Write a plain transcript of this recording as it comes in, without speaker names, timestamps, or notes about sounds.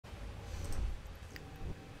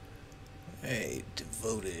Alright,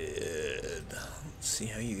 devoted. Let's see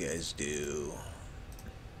how you guys do.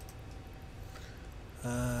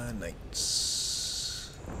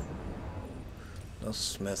 Knights. No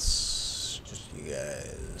smiths, just you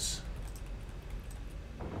guys.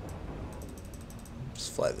 Let's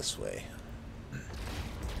fly this way.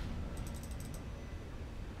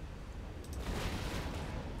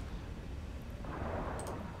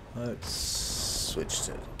 Let's switch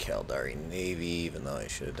to Caldari Navy, even though I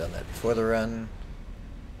should have done that before the run.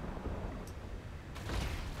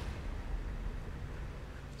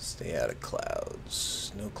 Stay out of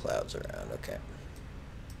clouds. No clouds around, okay.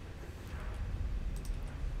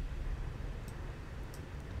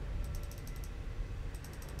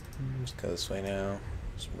 Let's go this way now.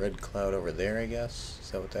 Some red cloud over there, I guess.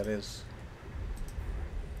 Is that what that is?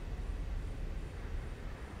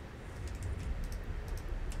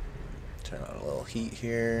 Turn on a little heat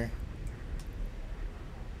here.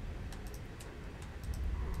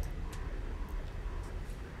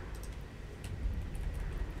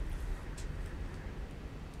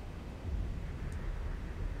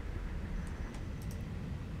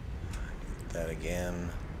 That again.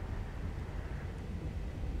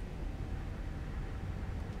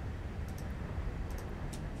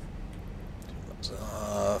 Turn those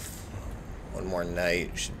off. One more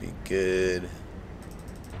night should be good.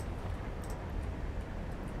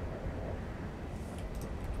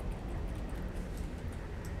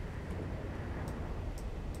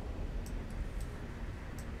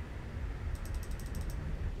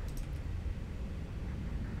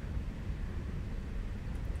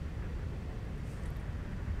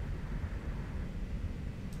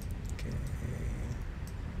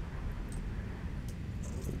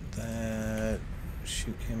 That,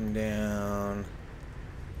 shoot him down.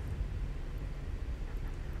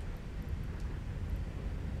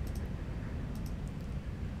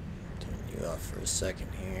 Turn you off for a second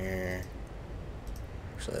here.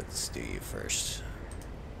 So let's do you first.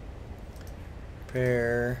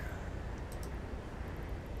 Prepare.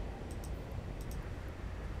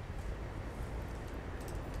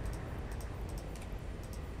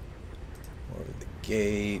 Over the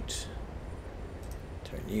gate.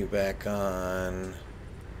 Turn you back on.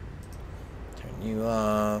 Turn you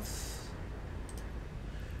off.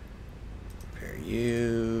 Repair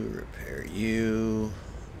you. Repair you.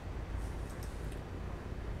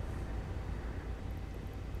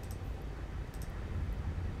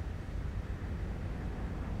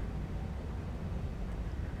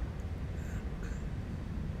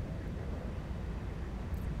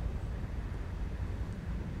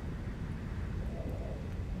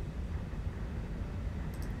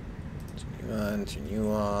 Turn you on, turn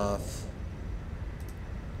you off.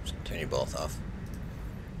 Just turn you both off.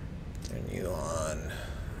 Turn you on.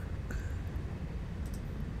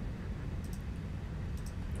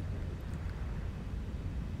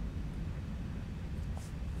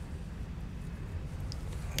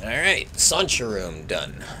 Alright, Sansha room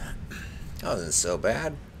done. That wasn't so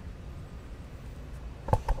bad.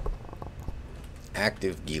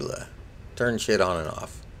 Active Gila. Turn shit on and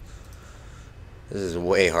off. This is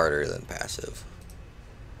way harder than passive.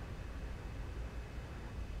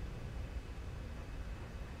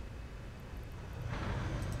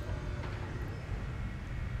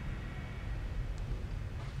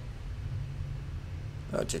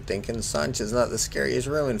 Know what you're thinking? Sansha's not the scariest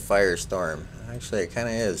room in Firestorm. Actually, it kind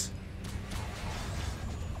of is.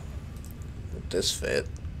 With this fit,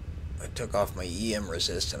 I took off my EM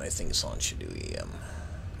resist, and I think Sansha should do EM.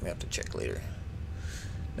 We have to check later.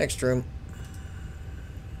 Next room.